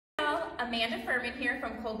Amanda Furman here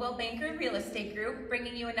from Coldwell Banker Real Estate Group,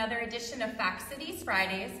 bringing you another edition of Fact Cities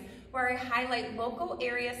Fridays, where I highlight local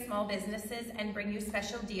area small businesses and bring you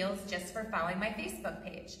special deals just for following my Facebook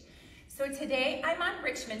page. So today I'm on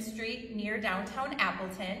Richmond Street near downtown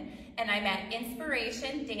Appleton, and I'm at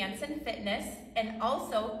Inspiration Dance and Fitness and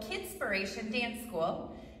also Kidspiration Dance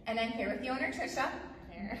School. And I'm here with the owner, Trisha.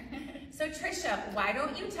 There. So Trisha, why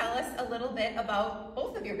don't you tell us a little bit about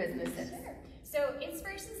both of your businesses? Sure. So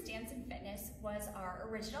Inspiration's Dance and Fitness was our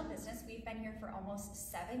original business. We've been here for almost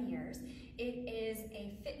 7 years. It is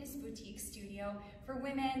a fitness boutique studio for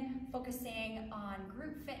women, focusing on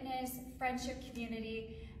group fitness, friendship,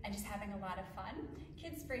 community, and just having a lot of fun.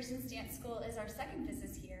 Kidspiration's Dance School is our second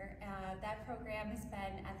business here. That program has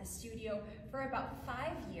been at the studio for about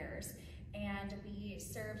 5 years, and we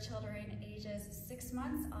serve children ages 6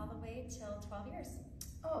 months all the way till 12 years.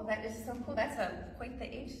 Oh, that is so cool. That's quite the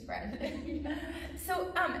age spread.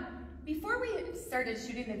 So before we started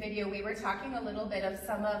shooting the video, we were talking a little bit of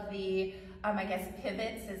some of the, I guess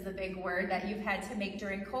pivots is the big word that you've had to make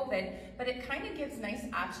during COVID, but it kind of gives nice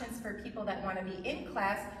options for people that want to be in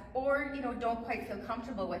class or, don't quite feel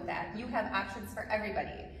comfortable with that. You have options for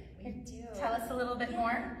everybody. We do. Tell us a little bit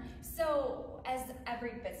more. So, as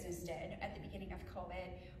every business did at the beginning of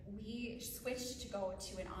COVID, we switched to go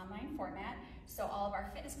to an online format. So all of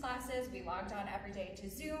our fitness classes, we logged on every day to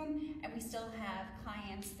Zoom, and we still have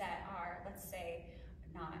clients that are, let's say,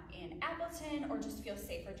 not in Appleton or just feel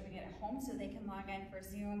safer doing it at home, so they can log in for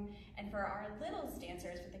Zoom. And for our littles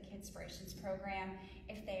dancers with the Kidspirations program,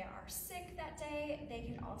 if they are sick that day, they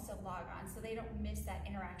can also log on so they don't miss that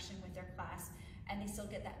interaction with their class, and they still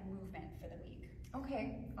get that movement for the week.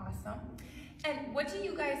 Okay, awesome. And what do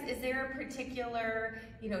you guys, is there a particular,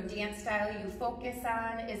 dance style you focus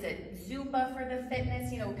on? Is it Zumba for the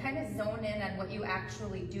fitness? Kind of zone in on what you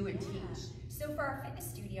actually do and teach. So for our fitness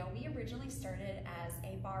studio, we originally started as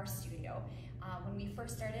a bar studio. When we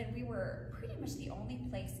first started, we were pretty much the only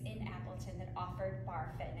place in Appleton that offered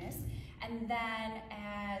bar fitness. And then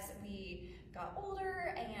as we got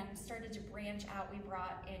older and started to branch out, we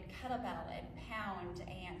brought in kettlebell and pound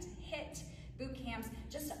and HIIT boot camps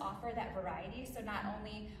just to offer that variety. So not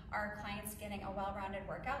only are clients getting a well-rounded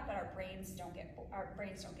workout, but our brains don't get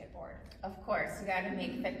bored. Of course, you got to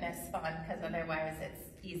make fitness fun because otherwise it's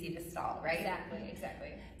easy to stall, right?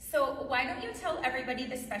 Exactly. So why don't you tell everybody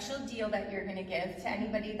the special deal that you're going to give to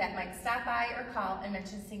anybody that might stop by or call and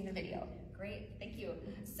mention seeing the video? Great, thank you.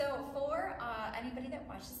 So for anybody that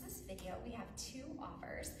watches this video, we have 2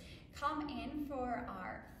 offers. Come in for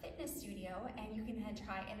our fitness studio and you can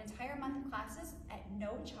try an entire month of classes at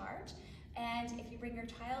no charge. And if you bring your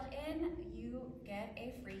child in, you get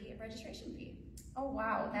a free registration fee. Oh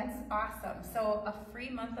wow, that's awesome. So a free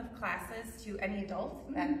month of classes to any adult?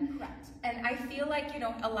 Correct. And I feel like,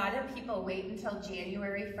 a lot of people wait until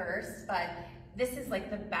January 1st, but this is like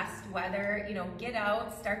the best weather. Get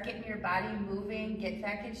out, start getting your body moving, get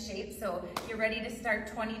back in shape so you're ready to start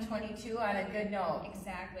 2022 on a good note.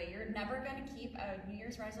 Exactly. You're never going to keep a New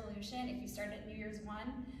Year's resolution if you start at New Year's 1,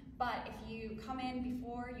 but if you come in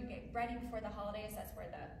before, you get ready before the holidays, that's where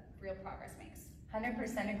the real progress makes.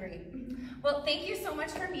 100% agree. Well, thank you so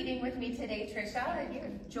much for meeting with me today, Trisha. I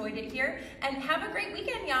enjoyed it here. And have a great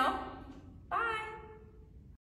weekend, y'all. Bye.